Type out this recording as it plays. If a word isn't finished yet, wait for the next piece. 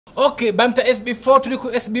Okay, bamta SB4 tuliku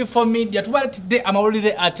SB4 MEDIA tubalatidde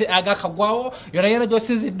amawulire ate agakagwawo yona yena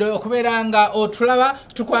josinzidde okubeeranga otulaba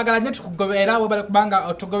tukwagala nnyo tukugoberera webale kubanga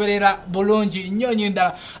otugoberera bulungi nnyo nnyo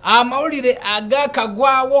ddala amawulire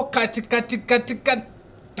agakagwawo kati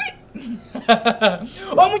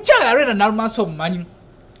omukyala Renah Nalumansi omumanyi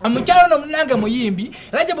omukyala ono munange muyimbi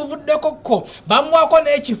era buvuddeko ko bamuwako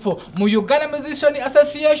n'ekifo mu Uganda Musician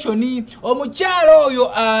Association omukyala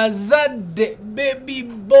oyo azadde baby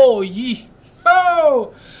boy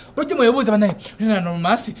Buti mwebuuza banaye Renah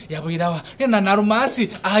Nalumansi yabulirawa Renah Nalumansi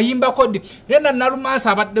ayimba kodi Renah Nalumansi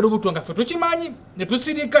abadde lubuto nga ffe tukimanyi ne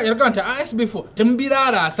tusirika yalaga nti SB4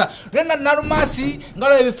 tembirarasa Renah Nalumansi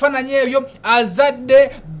ngalo ebifaananyi ebyo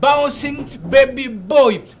azadde bouncing baby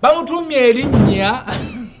boy bamutumye erinnya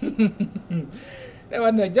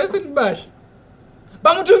Ewana Justin Bash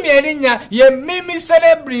bamutumye erinnya ye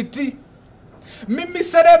Mimi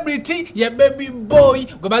celebrity ya baby boy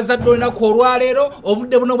gwe bazadde olunaku olwaleero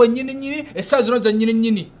obudde buno bwe nnyini essaawa zino za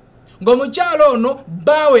nnyini ng'omukyalo ono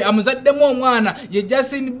baawe amuzaddemu omwana ye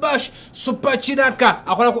Justin Bash supakiraka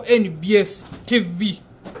akola ku NBS TV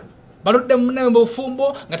baludde munne mu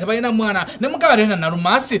bufumbo nga tebalina mwana ne mugaba Renah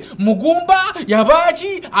Nalumansi mugumba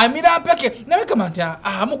yabaki amira mpeke nabekama nti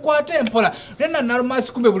amukwate empola Renah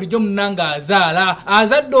Nalumansi kumbe bulijjo munanga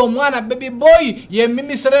azadde omwana baby boy ye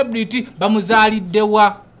Mimi celebrity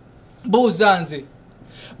bamuzaaliddewa buuzanze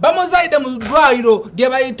bamuzaalidde mu ddwaliro lye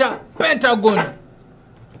bayita Pentagon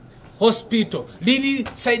Hospital liri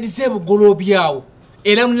side z'ebugolobyawo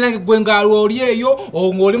era munange gwenga oli eyo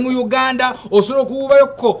ng'oli mu Uganda osobola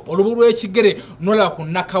okuwubayoko olubu lw'ekigere nolaba ku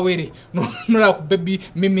nakawere nolaba ku baby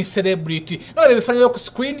Mimi celebrity nolaba ebifaananyi ku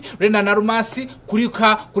screen Renah Nalumansi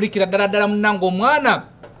kulikira ddala munange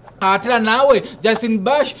omwana atera nawe Justin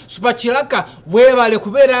Bash supakiraka webale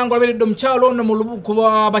kubeera ngo labiridde omukyalo ono mu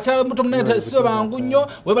bakyala muto munene sibe bangu nnyo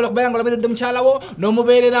webale kubeera ngo labiridde omukyalawo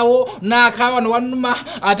n'omubeererawo n'akaaba n'owannuma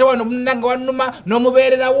ate wano munange wannuma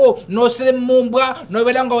n'omubeererawo n'osere mumbwa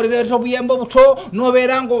n'obeera nga olireeta obuyembe obuto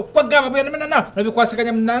n'obeera nga kwagamba buyana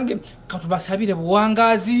n'obikwasiganya munange katubasabire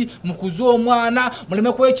buwangaazi mukuze omwana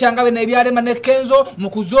muleme kwekyanga bino ebyalema ne Kenzo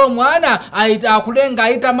mukuze omwana akulenga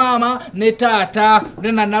ayita maama ne taata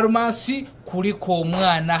Renah Nalumansi kuliko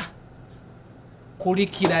omwana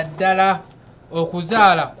kulikira ddala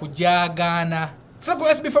okuzaala kujaagaana sako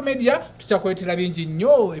SB4 MEDIA tukyakuleetera bingi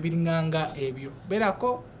nnyo ebiriŋŋanga ebyo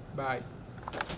beerako bye